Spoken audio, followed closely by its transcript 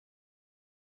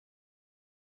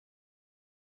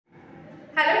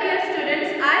Hello dear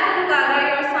students, I am Gaga,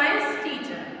 your science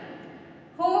teacher.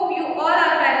 Hope you all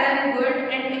are well and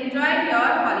good and enjoying your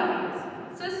holidays.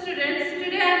 So students,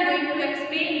 today I am going to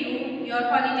explain you your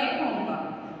holiday homework.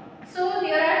 So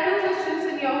there are two questions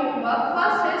in your homework.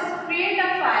 First is create a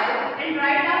file and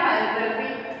write a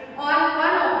biography on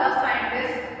one of the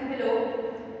scientists below.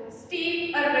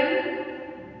 Steve Irwin,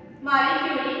 Marie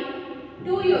Curie,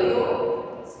 Du Yo-Yo,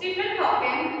 Stephen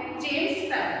Hawking, James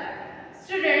Webb.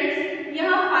 Students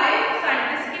यहाँ 5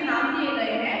 scientist के नाम दिए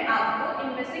गए हैं, आपको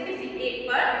इनमें से किसी एक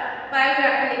पर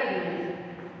बायोग्राफी लिखनी है।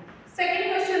 Second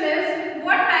question is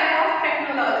what type of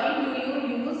technology do you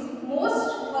use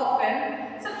most often.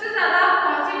 सबसे ज्यादा आप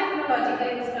कौन सी टेक्नोलॉजी का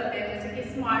यूज करते हैं, जैसे कि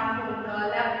स्मार्टफोन का,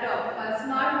 लैपटॉप का,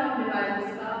 स्मार्ट होम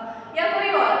डिवाइसेस का या कोई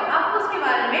और, आपको उसके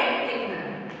बारे में लिखना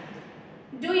है।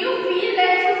 Do you feel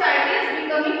that society is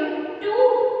becoming too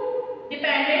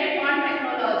dependent on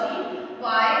technology,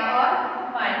 why और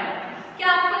व्हाई नॉट।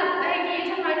 क्या आपको लगता है कि ये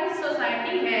जो हमारी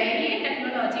सोसाइटी है ये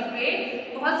टेक्नोलॉजी पे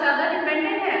बहुत ज़्यादा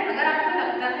डिपेंडेंट है? अगर आपको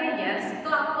लगता है यस, तो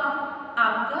आपको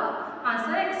आपका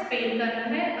आंसर एक्सप्लेन करना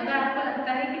है। अगर आपको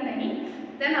लगता है कि नहीं,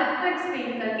 देन आपको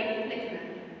एक्सप्लेन करके लिखना है।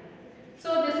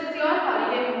 So this is your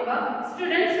holiday homework.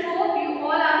 Students, hope you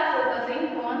all are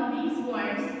focusing on these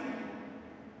points.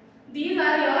 These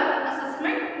are your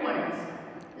assessment points.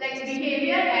 Like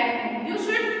behavior at home. You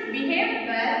should behave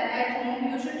well at home.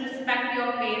 You should respect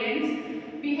your parents.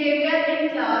 Behavior in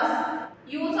class.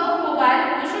 Use of mobile.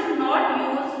 You should not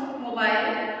use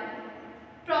mobile.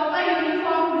 Proper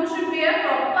uniform. You should wear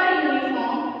proper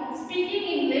uniform. Speaking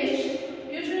English.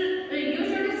 You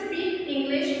should speak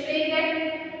English.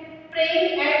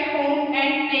 Praying at home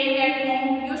and playing at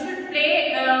home. You should play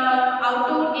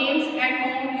outdoor games at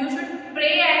home. You should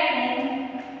pray at home.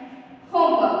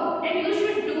 Homework, and you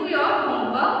should do your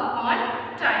homework on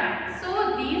time. So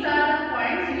these are the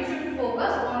points